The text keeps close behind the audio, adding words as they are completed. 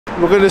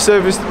We're going to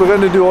service, we're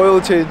going to do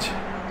oil change.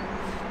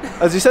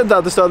 Has he said that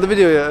at the start of the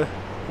video yet?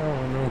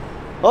 Oh no.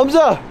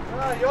 Hamza!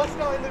 Ah, you're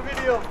not in the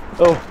video.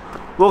 Oh,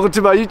 welcome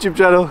to my YouTube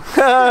channel.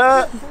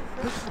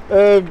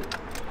 We're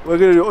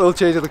going to do oil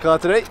change on the car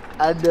today,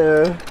 and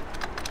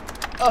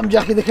I'm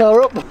jacking the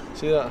car up.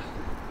 See that?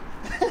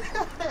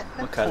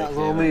 That was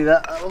all me,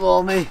 that was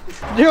all me.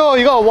 Yo,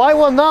 you got a white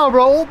one now,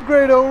 bro.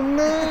 Upgrade on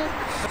there.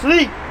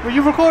 Sleep, were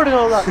you recording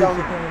all that down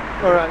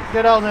there? Alright,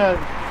 get down there.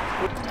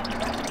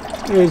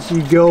 There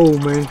you go,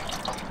 man.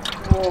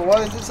 Oh,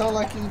 why does it sound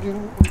like he's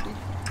doing...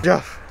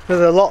 Jeff, there's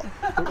a lot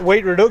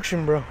weight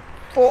reduction, bro.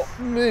 Fuck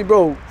me,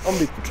 bro. I'm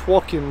be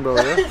twocking, bro,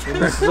 yeah? This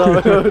is how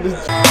it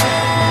is.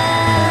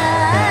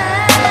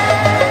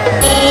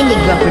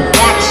 Indigo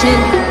Production.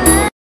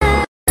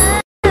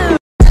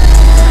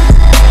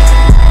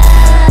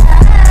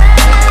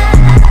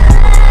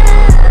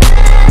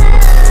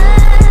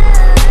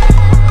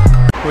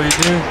 What are you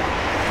doing?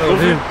 Oh,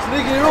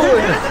 Sneaky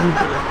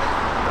rolling.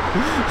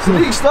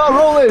 Sneak, start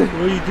rolling.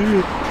 what are you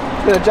doing?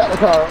 I'm gonna jack the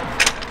car up.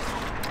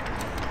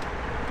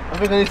 I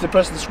think I need to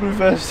press the screw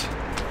first.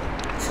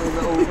 So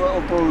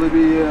that'll probably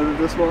be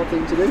the smart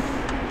thing to do. Is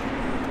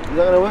that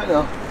gonna work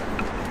now?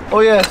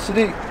 Oh yeah,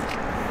 Sadiq.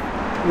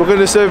 We're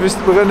gonna service.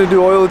 We're gonna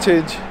do oil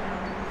change.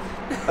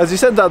 Has he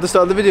said that at the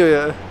start of the video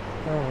yet?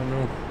 Oh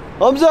no.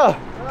 Hamza!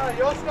 Ah,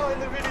 you're not in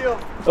the video.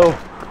 Oh,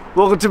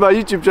 welcome to my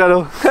YouTube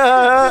channel.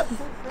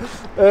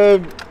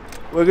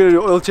 We're going to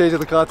do oil change on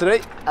the car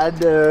today,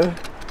 and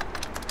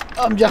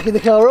I'm jacking the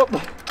car up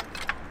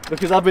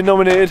because I've been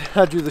nominated.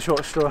 I drew the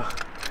short straw.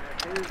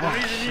 The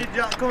reason you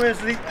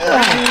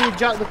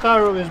jack the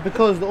car up is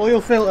because the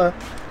oil filter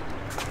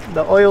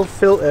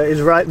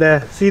is right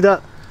there. See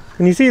that?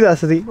 Can you see that,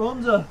 Sadiq?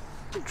 Hamza!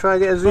 Try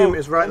and get a zoom.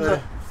 It's right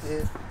Hamza. there.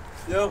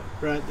 Yeah. Yo,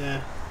 Right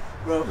there.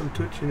 bro, I'm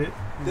touching it.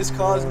 this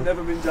car's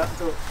never been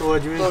jacked up. So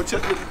what do you mean? Bro,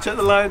 check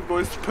the line, bro.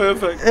 It's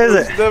perfect. Is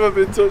It's it? never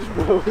been touched,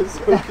 bro. It's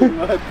fucking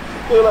mad.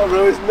 Look at that,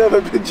 bro. It's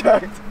never been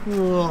jacked.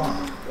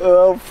 Oh.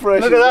 Oh, how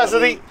fresh. Look at that,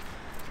 Sadiq.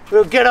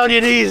 Well, get on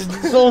your knees,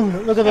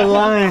 son. Look at the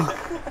line.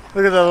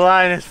 Look at the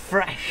line. It's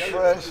fresh.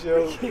 Fresh,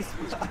 yo.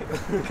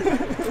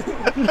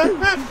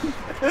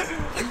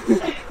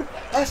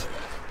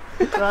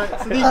 Right,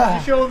 Sadiq,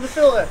 you show him the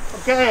filter.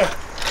 Okay.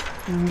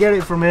 You can get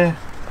it from here.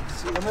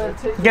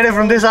 Get it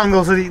from this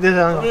angle, Sadiq. This I'm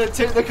angle. going to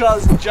take the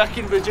car's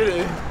jacking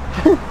virginity.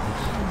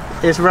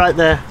 It's right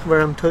there where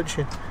I'm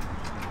touching.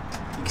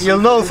 You'll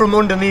know from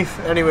underneath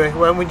anyway.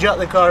 When we jack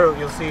the car up,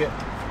 you'll see it.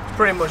 It's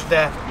pretty much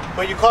there.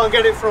 But you can't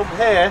get it from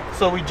here,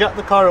 so we jack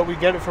the car up, we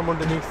get it from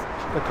underneath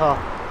the car.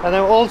 And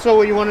then also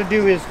what you want to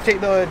do is take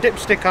the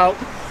dipstick out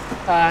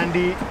and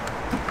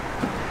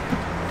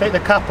take the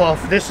cap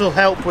off. This will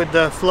help with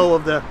the flow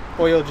of the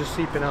oil just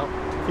seeping out.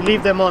 If you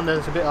leave them on, then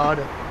it's a bit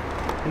harder.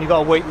 And you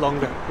gotta wait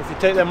longer. If you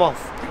take them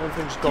off,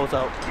 everything just goes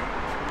out.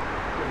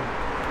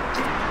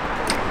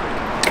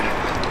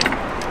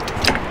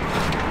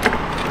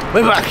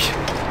 We're back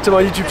to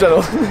my YouTube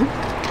channel.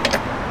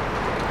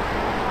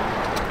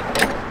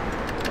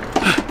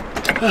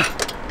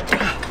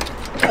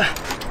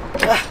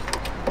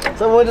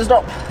 Somewhere to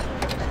stop.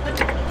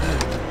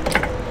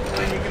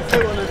 And you can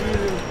fit one of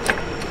these in.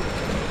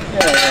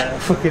 Yeah.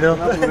 Fucking hell.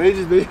 That's what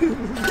ages me.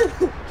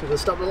 Should have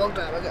stopped a long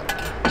time ago.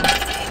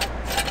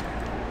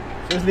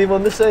 Just leave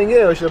on this saying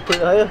here, or should I put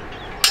it higher?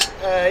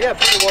 Yeah,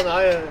 put the one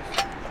higher.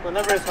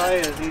 Whenever it's higher,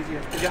 it's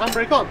easier. Is your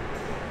handbrake on?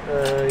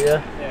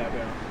 Yeah. Yeah, I'll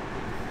be on.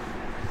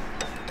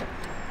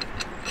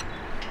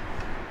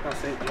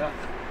 That's it, yeah.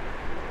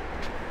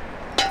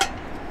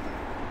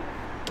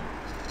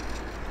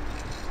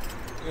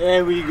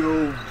 There we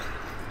go.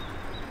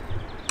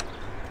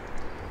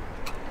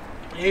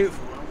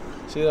 Beautiful.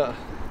 See that?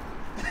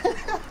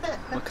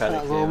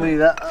 That was all me,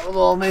 that was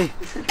all me.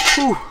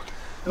 Whew.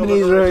 My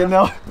knees are hurting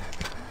now.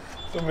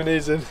 Put my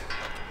knees in.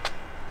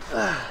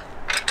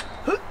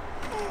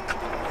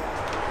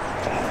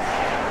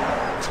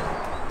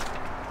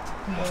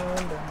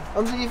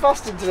 Are you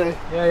fasting today?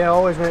 Yeah,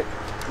 always, mate.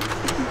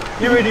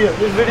 You idiot,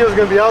 this video's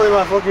gonna be out in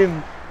my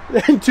fucking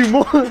 2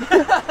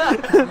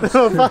 months.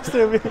 No,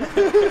 faster.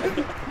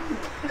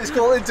 It's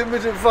called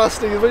intermittent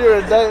fasting, it's when you're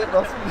on a diet.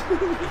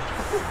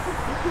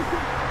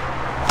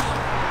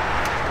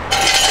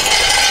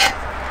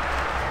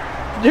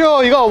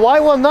 Yo, you got a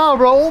white one now,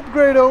 bro.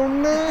 Upgrade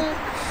on there.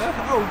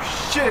 Oh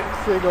shit!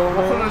 There you go, I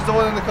thought man. it was the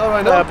one in the car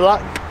right now.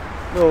 Black.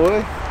 No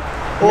way.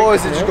 Oh,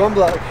 is it just gone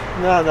black?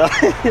 No.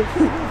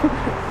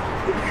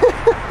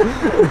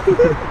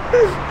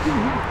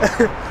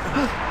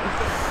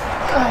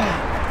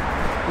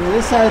 Yeah,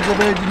 this side's a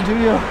virgin too,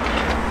 yo.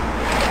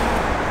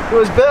 It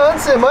was better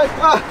answer, mate.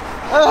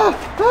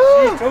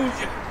 She told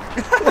you.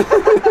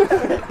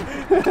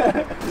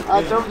 I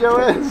told you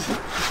it.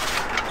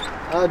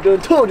 I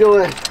done told you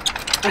it.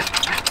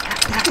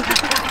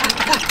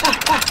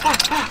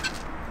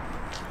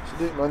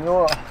 Dude, man, you know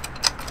what?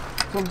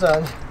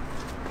 Sometimes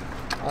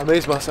I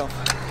amaze myself.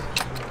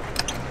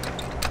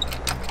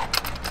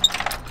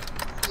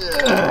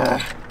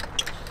 Yeah.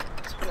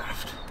 It's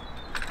graft.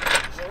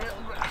 It's a real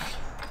graft.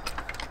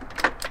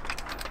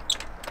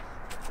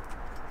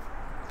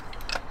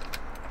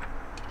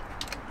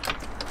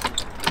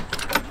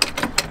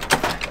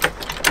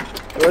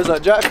 Where's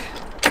that jack?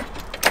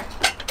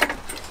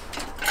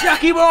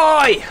 Jackie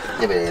boy!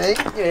 Give me it,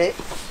 give me it.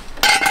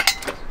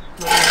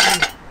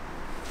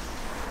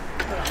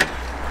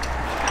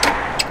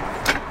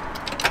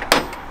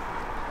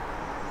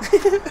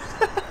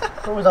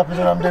 Always happens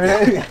when I'm doing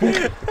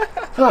it.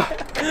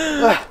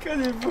 Can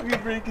you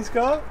fucking break his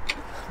car?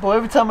 Boy,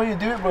 every time you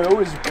do it, boy, it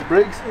always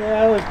breaks.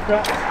 Yeah, I always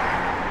cracks.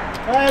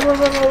 Hey,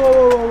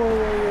 whoa.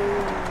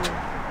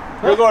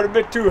 You're going a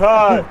bit too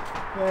hard.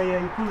 Yeah,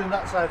 you're pulling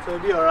that side, so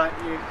it'll be alright.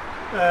 You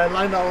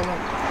line that one up.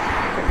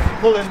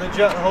 Pulling the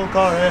jack, the whole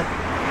car here.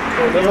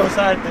 The other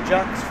side, the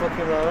jack's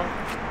fucking like that.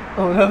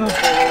 Oh, never.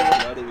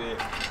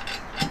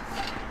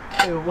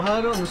 Hey, well,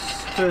 hard on this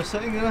first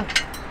setting, innit?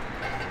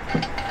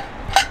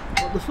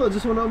 What the fuck?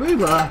 Just want to move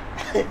like that?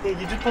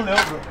 You just pull it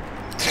over.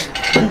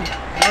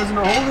 Why is it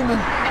not holding me?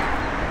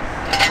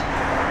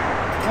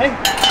 Hey,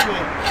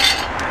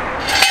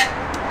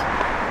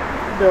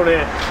 down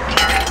here.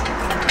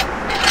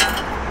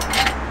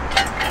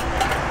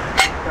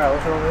 Right,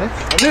 what's wrong with this?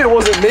 I knew it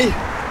wasn't me.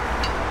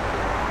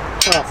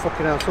 Oh,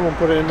 fucking hell, someone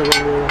put it in the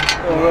wrong way.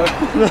 Alright.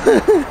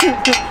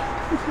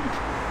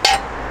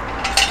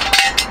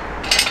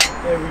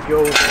 There we go.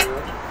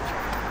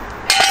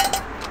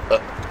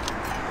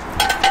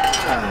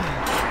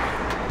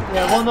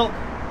 Yeah, one up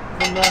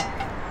from there.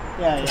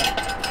 Yeah.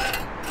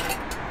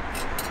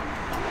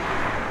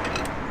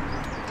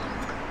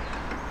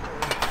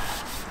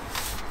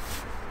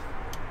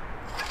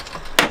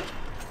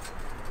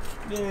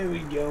 There we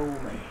go,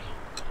 mate.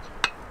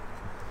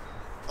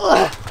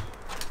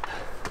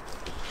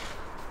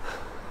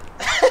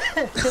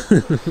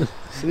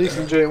 So you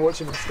can enjoy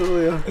watching the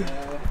story. Look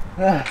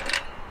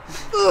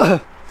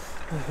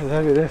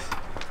at this.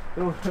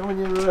 When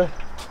you're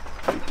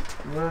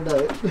on a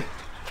diet,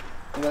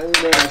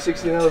 you're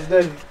 16 hours a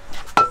day.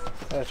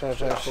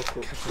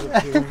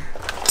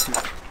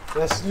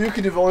 Yes, you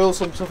could have oil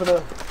some stuff in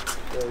there.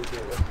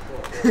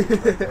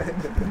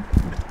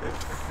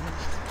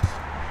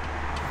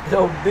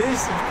 Yo,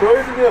 this is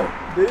proud of you.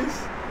 This.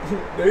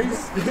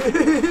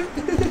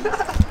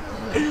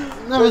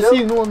 Never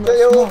seen one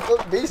that's small.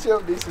 This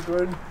is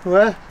going.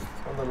 Where?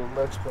 On the little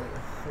match player.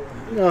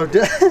 No,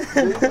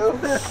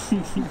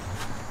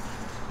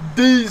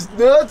 These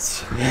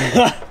nuts!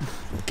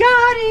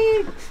 got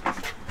it!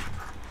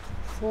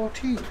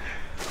 14.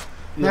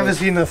 Never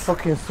seen a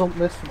fucking sump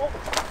this small.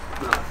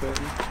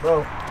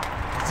 Bro,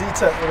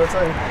 Zetec, what I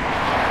tell you?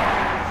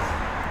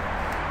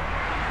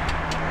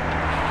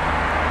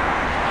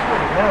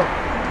 Holy hell.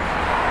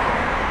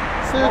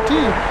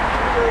 13.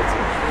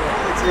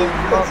 13.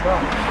 Not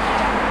bad.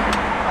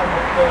 I'm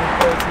not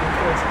 13.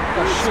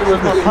 That shit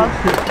was my pan.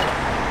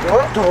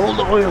 What? To hold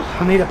the oil, I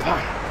need a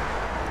pan.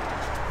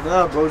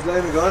 Nah, bro, it's not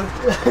even gone.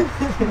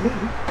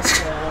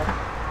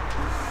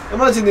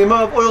 Imagine the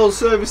amount of oil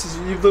services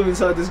you've done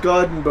inside this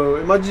garden, bro.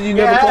 Imagine you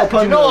never put a pan.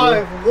 Do you know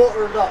there, I've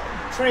watered that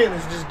tree and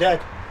it's just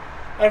dead.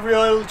 Every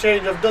oil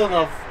change I've done,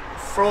 I've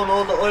thrown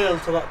all the oil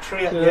to that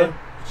tree at the end.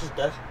 It's just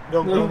dead.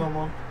 Don't grow no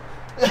more.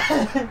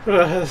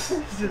 It's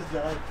just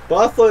dead. But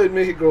I thought it'd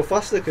make it grow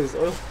faster because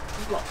oil.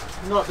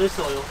 Not this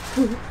oil.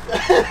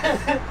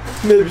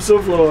 Maybe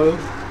sunflower oil.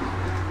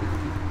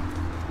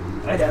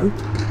 I know.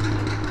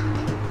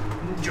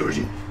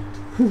 Georgie.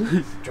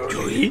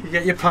 Georgie. You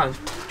get your pan.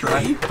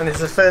 Georgie. And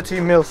it's a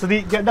 13 mil. So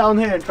get down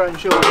here and try and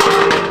show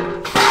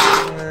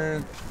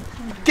it.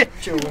 Get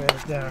your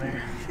ass down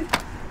here.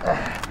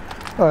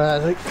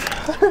 Alright, I think.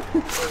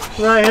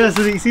 Right here,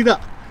 so you see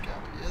that?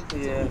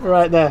 Yeah.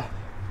 Right there.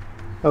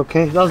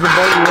 Okay, that's the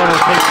bolt you want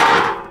to take.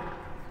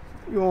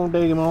 You won't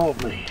dig him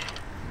off me.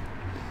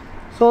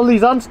 So all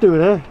these ants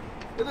doing here.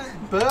 It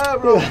ain't bare,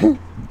 bro.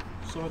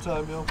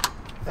 Summertime, yo.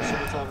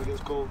 Summertime it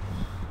gets cold.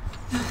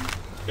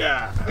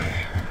 Yeah.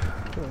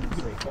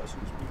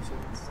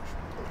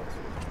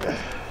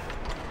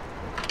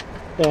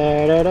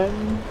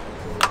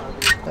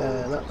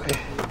 That way.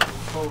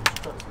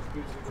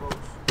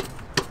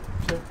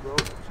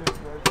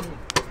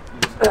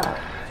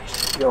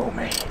 Yo,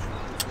 mate.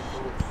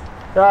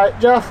 Right,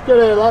 Jeff, get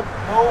here, lad.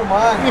 Oh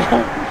man.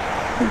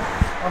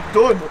 I'm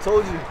done, I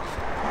told you.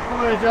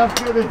 Come here, Jeff,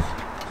 get this.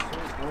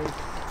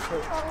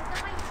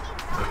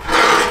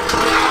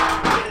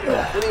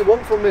 What do you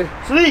want from me?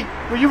 Sleep,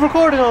 were you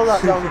recording all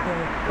that down there?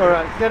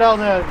 Alright, get down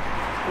there.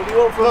 What do you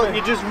want from Look, me?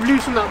 you just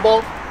loosen that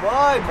bolt.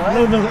 Why,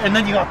 man? No, and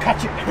then you gotta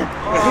catch it. You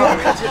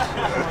gotta catch it.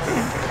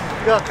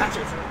 You gotta catch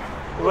it.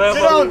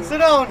 Sit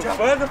down, Jeff.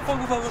 Where the fuck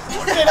was I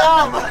recording? Sit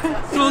down, man.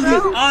 From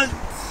these ants.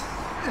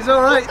 It's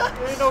alright.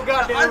 There ain't no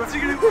goddamn. Ants are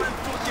gonna go in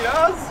fucking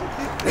ass.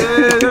 Yeah,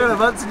 you're gonna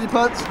have ants in your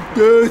pants.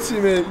 Dirty,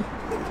 mate.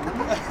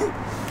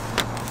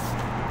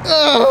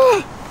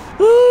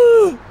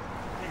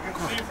 You can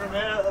see from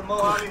here at the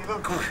Mohali,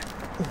 look.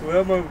 Where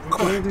am I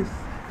recording this?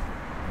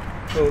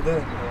 Oh,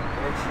 there.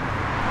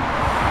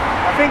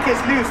 I think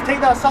it's loose. Take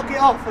that socket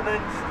off and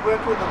then just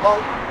work with the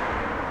bolt.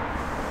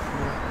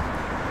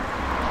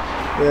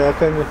 Yeah, I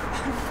can.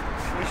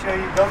 Make sure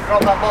you don't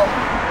drop that bolt.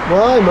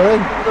 Why, man?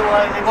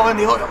 Otherwise, they go in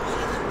the oil.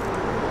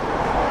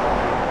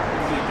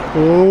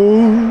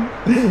 Oh.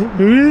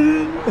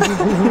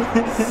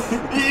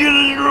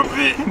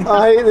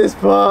 I hate this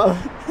part.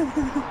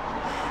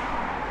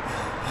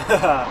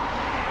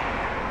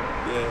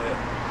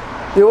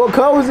 Yo, what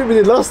car was it we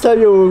did last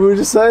time? Yo, we were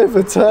just saying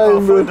for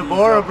time, bro. The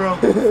Boya, bro.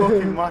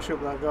 Fucking mash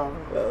up that car.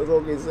 That was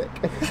okay sick.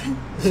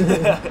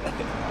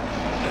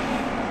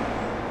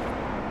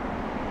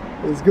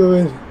 It's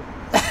going.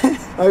 I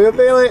can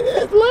feel it.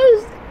 It's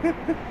loose.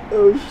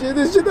 Oh shit!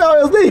 This shit now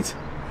is neat.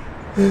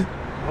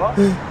 What?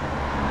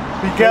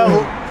 Be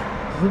careful.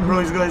 Bro,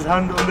 he's got his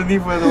hand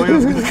underneath where the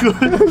oil's gonna go.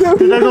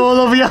 Did I go all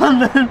over your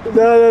hand then?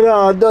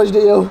 No, I dodged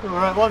it, yo.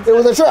 Alright, it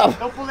was a trap.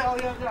 Don't pull it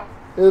out yet, Jack.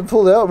 It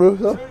pulled it out, bro.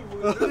 So.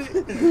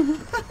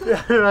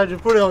 Yeah, right,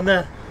 just put it on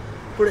there.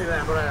 Put it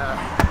there,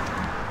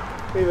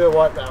 Leave it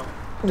wipe down.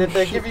 Did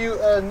they give you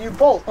a new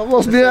bolt? I've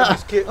lost me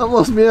out. I've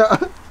lost me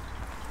out.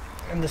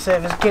 And the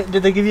service kit,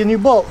 did they give you a new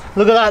bolt?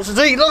 Look at that,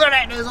 see, look at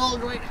it, there's all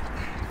great.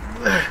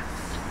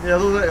 Yeah,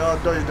 look at it. I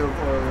dodged the oil.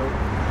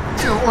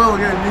 Oil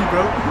getting new,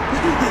 bro.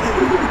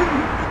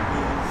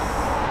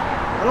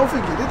 I don't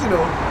think you did, you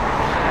know.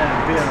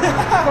 Yeah, beer.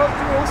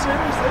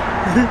 Seriously?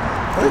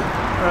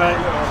 Right,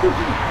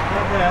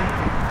 there.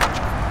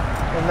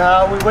 And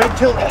now we wait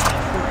till.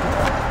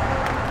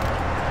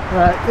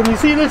 Right, can you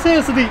see this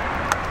here, Sadiq?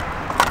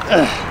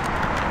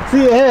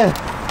 See it here?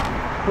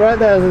 Right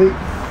there, Sadiq.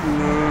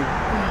 No.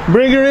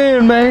 Bring her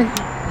in, man.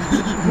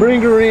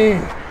 Bring her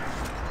in.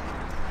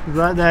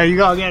 Right there, you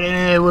gotta get in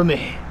here with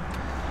me.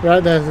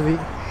 Right there, Sadiq.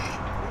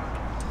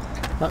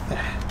 Right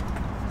there.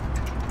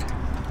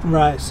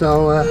 Right,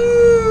 so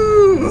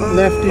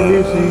lefty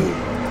you see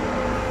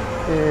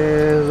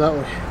is that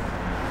way.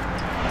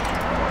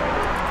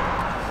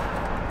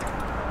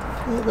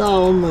 Get that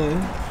on there.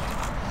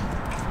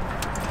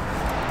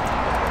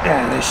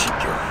 Yeah, there she go.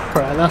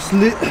 Right, that's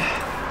lit.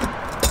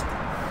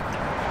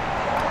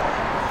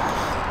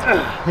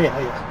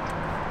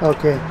 Yeah.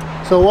 Okay.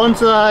 So once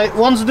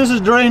this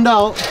is drained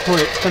out,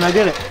 wait, can I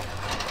get it?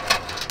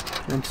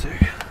 One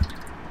second.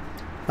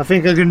 I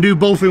think I can do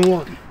both in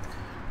one.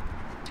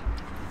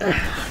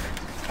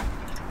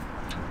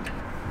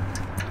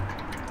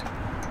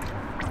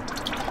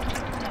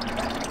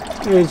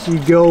 There she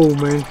go,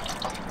 man.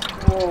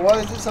 Oh, why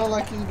does it sound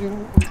like you're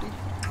doing?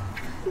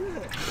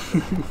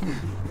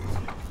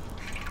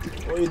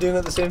 What are you doing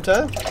at the same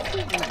time?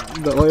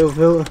 The oil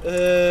filter.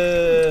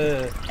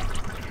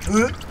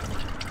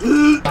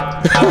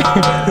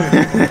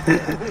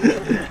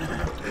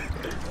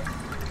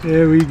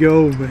 There we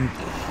go, man.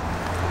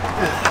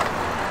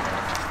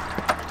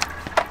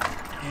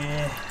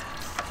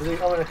 I think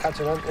I'm gonna catch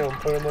an ant and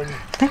put him on you.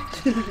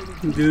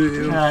 Do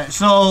it. Alright,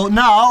 so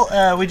now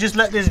we just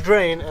let this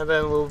drain and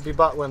then we'll be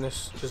back when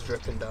it's just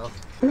dripping down.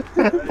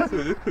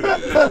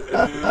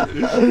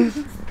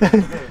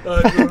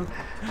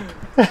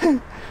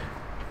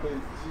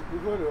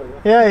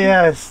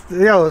 Yeah,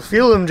 let's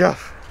fuel them,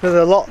 Jeff. There's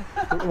a lot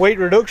weight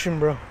reduction,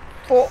 bro.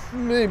 Fuck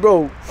me,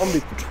 bro. I'm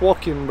be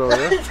twocking, bro.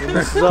 Yeah.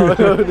 This is how I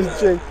know this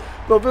change.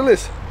 Bro,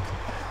 Billis.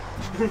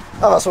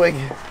 Have a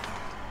swing.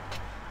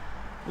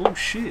 Oh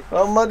shit.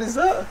 How mad is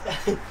that?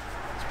 It's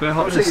bare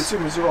hot. I'm taking too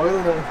much oil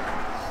in it.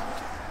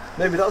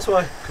 Maybe that's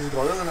why, because it's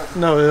got oil in it.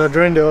 No, I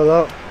drained it all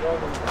out.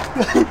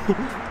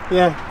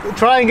 Yeah,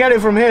 try and get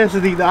it from here to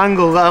the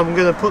angle that I'm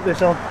going to put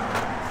this on.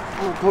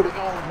 Oh, put it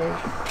on, man.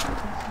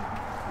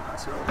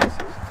 That's right.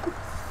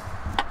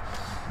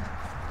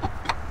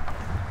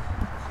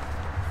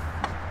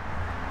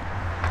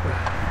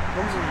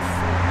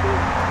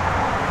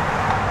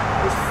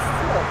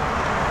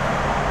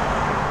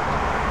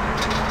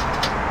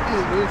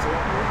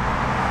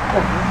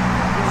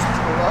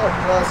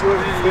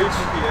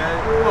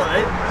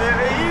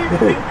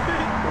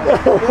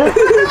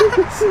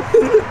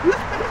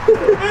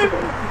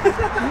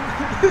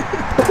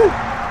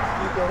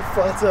 You got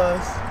fat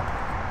ass.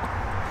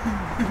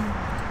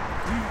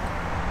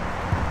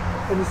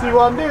 Can you see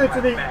what I'm doing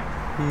today?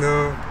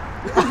 No.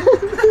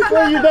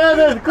 What are you doing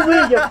then? Come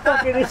here, you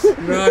fucking idiot.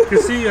 No, I can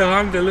see your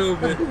hand a little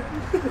bit.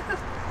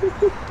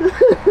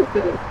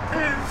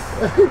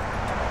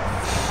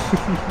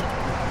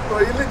 Bro,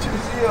 you literally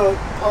see your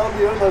palm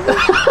here and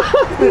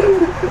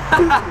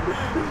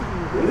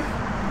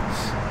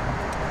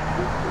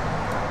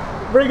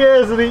Bring it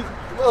here, Sadiq.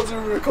 might as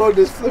well record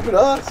this flipping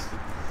ass.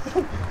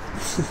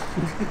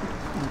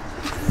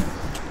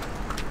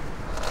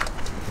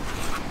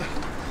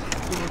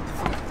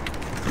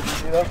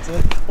 You have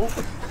to. Oh,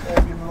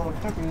 give me a little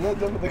fucking let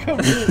them with the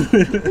camera.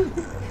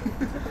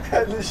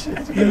 This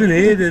shit. Even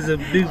here, there's a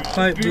big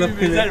pipe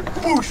blocking it.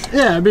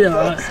 Yeah, it'll be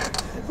alright.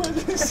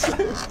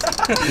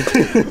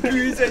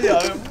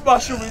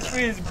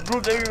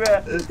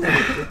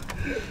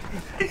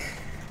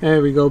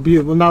 There we go,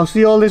 beautiful. Now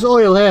see all this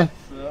oil here?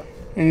 Yeah.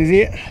 Can you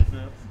see it?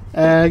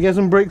 Yeah. Get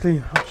some brake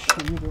clean. Oh,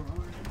 shit, you don't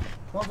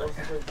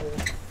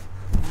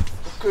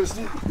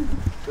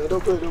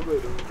Don't play.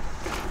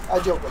 I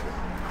jump on it.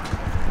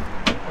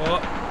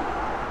 What?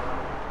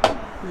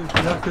 It's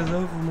black as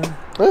over, man.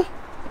 Huh?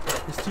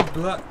 It's too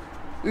black.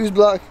 Who's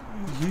black?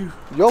 You.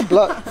 You're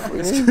black.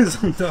 It's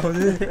because I'm down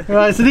here.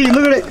 Right, Sadiq,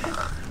 look at it.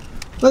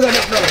 Look at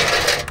it, bro.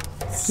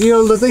 See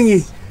all the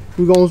thingy?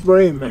 We're gonna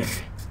spray it, man.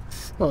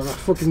 Oh, that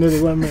fucking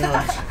nearly went me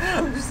eyes.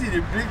 I've just seen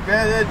your big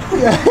bad head.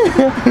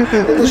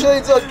 Get the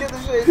shades on, get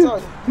the shades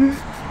on.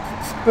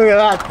 Look at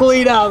that,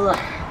 clean out.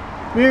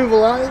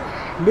 Beautiful, right?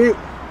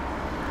 Beautiful.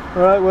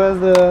 Alright, where's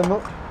the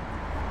nut?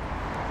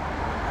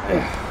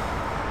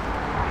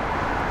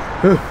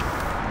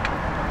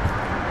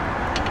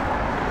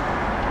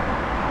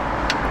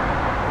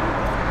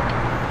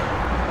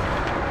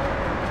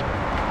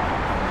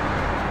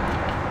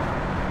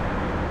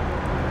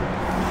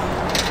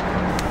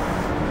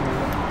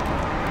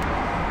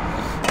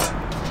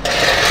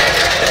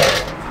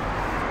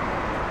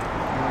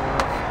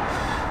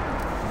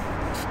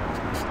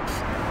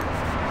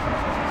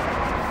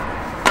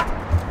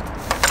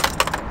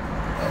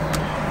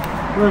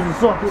 Where's the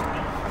socket?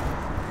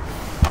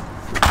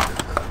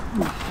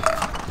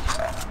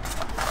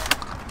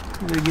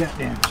 The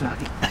goddamn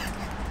socket.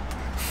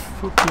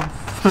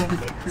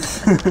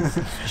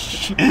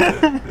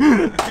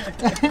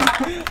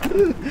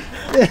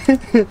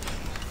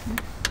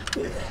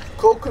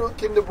 Coconut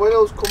Kinder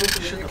Buenos coming to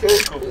the UK.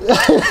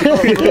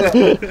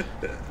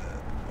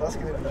 That's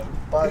gonna be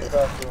bad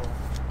stuff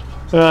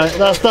though. Right,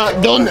 that's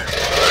that done.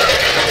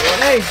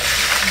 Hey,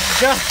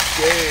 Jack.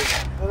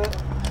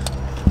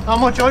 How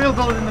much oil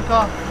goes in the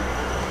car?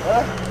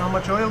 Huh? How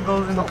much oil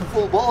goes in the car?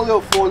 Full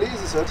bottle, 4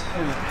 litres, it said.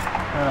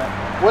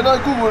 Right. When I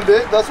googled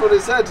it, that's what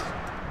it said.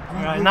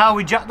 Right, now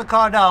we jack the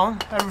car down,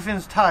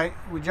 everything's tight,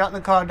 we jack the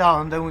car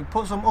down, then we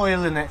put some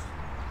oil in it,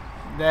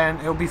 then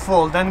it'll be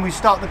full, then we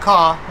start the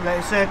car, let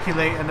it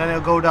circulate, and then it'll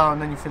go down,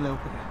 then you fill it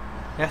up again.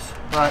 Yes?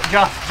 Right,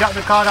 jack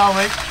the car down,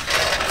 mate.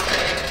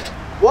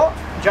 What?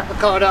 Jack the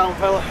car down,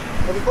 fella.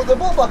 Have you put the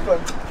ball back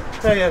on?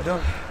 Yeah,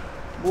 done.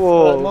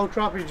 Whoa. Low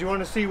trappage, do you want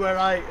to see where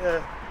I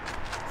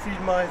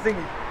feed my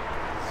thingy?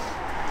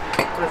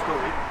 Let's go,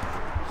 mate.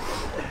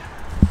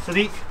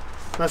 Sadiq,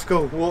 let's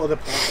go, water the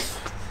plants.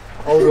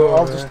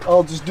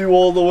 I'll just do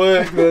all the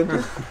work then.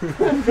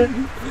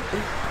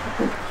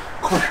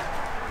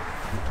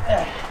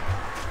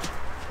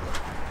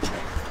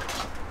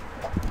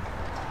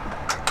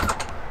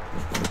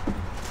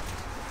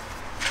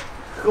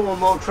 Come on,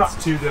 more trap.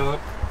 It's too dark.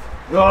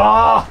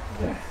 Ah!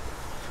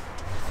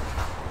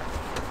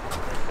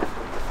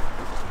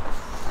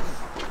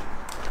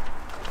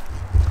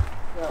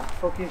 Yeah,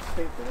 fucking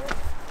stink to that.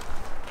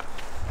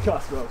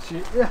 That's well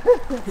shit.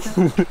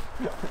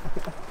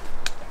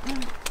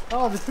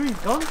 Oh, the tree's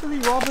gone. Did he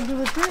what happened to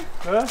the tree?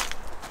 Huh?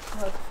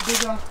 That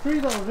big ass tree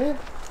that was there.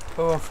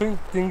 Oh, I think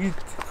Dingy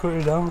cut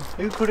it down.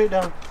 Who cut it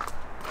down?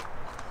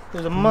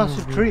 There's a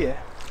massive tree here.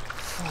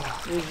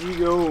 There you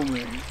go,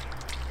 man.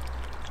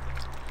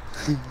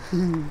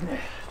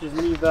 Just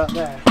leave that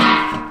there.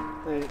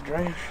 Let it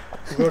drain.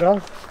 Go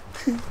down.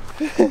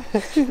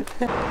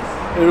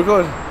 Hey,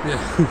 record? Yeah.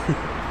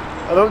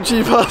 I don't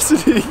cheap ass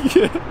it.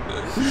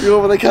 You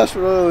go for the cash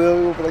for oil, you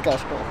go for the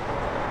cash call.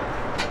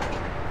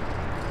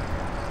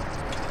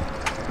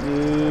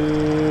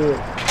 Yeah.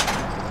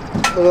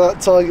 Look at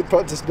that target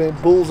practice being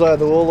bullseye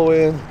though, all the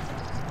way in.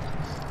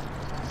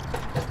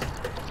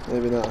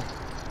 Maybe not.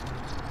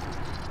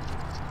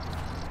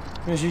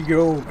 There you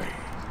go, man.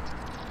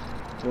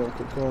 You want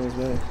to cut corners,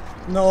 mate?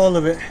 Not all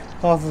of it,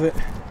 half of it.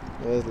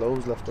 There's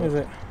loads left on. Is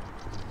it?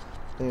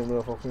 Ain't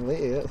no fucking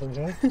late yet,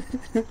 sunshine. I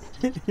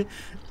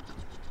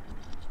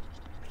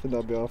think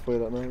that'll be halfway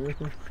that night,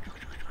 reckon.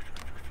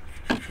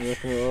 You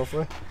reckon we're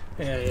halfway?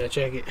 Yeah,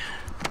 check it.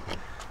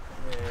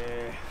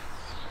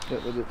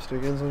 Get the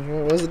dipstick in,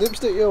 sunshine. Where's the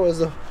dipstick? Yo, where's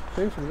the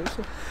thing for the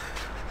dipstick?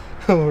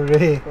 Oh,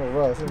 really? Oh,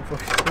 right, I think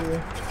fucking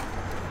yeah.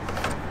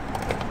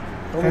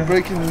 I'll be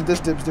breaking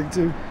this dipstick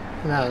too.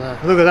 No,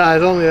 look at that,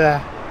 it's only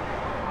there.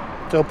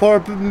 So pour a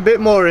bit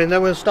more in,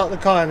 then we'll start the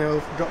car and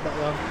it'll drop back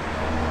down.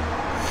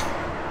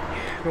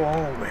 Go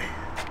on, mate.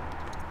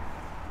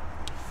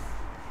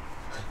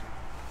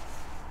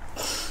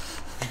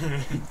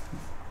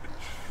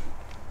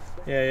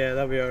 Yeah,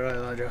 that'll be alright,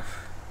 that Joe.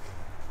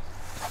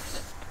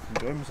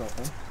 Enjoy myself,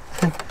 man.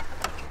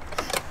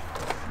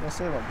 I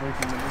say about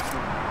breaking the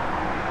dipstick.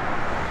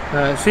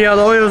 See how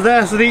the oil's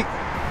there, Sadiq?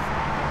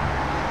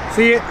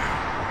 See it?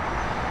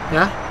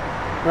 Yeah?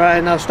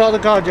 Right, now start the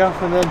car,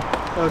 Jeff, and then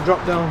it'll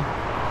drop down.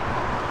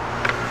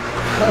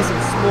 That's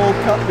a small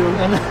cat doing.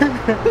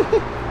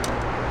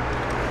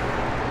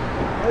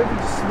 Maybe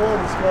just small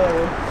this guy,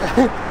 yeah.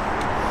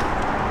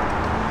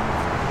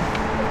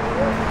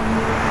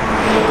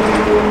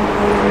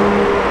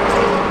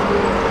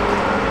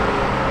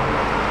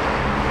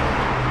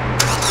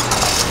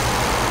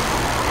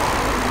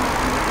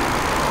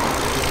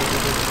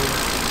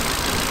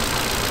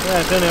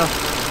 Yeah, turn it off.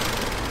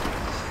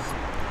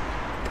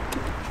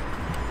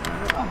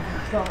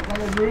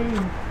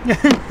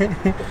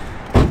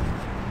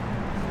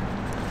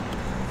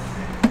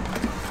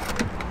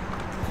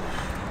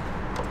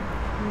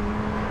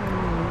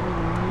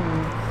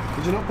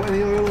 Did you not put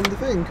any oil on the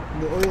thing?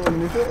 The oil on the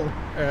new filter?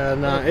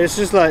 Nah, it's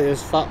just like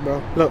it's fat,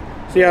 bro. Look,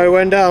 see how it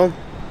went down?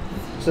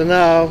 So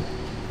now,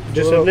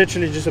 just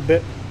literally just a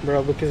bit,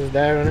 bro, because it's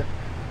there, innit?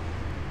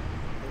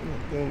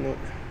 Don't look.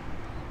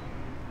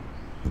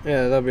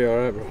 Yeah, that'll be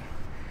alright, bro.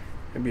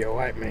 It'll be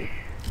alright, mate.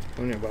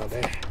 Only about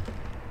that.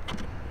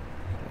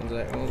 What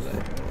was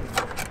that?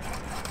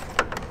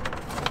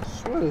 I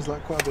swear there's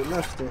like quite a bit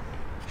left though.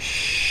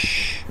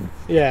 Shh.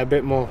 Yeah, a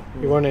bit more.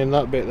 You want it in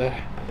that bit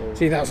there. Oh.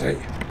 See, that's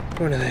like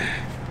one of there.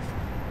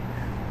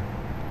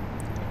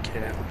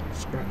 Get out.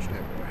 Scratch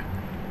everywhere.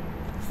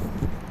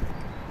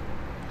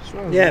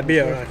 Yeah,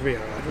 be alright.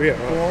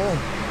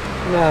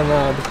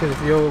 No, because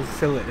if you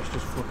fill it, it's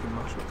just fucking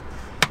mash up.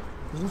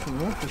 There's nothing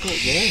left, it's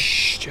right there.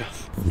 Shh,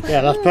 Jeff.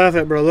 Yeah, that's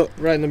perfect, bro. Look,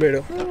 right in the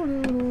middle.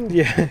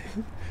 Yeah.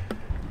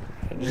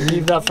 Just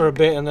leave that for a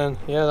bit and then,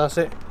 yeah, that's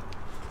it.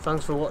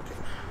 Thanks for watching.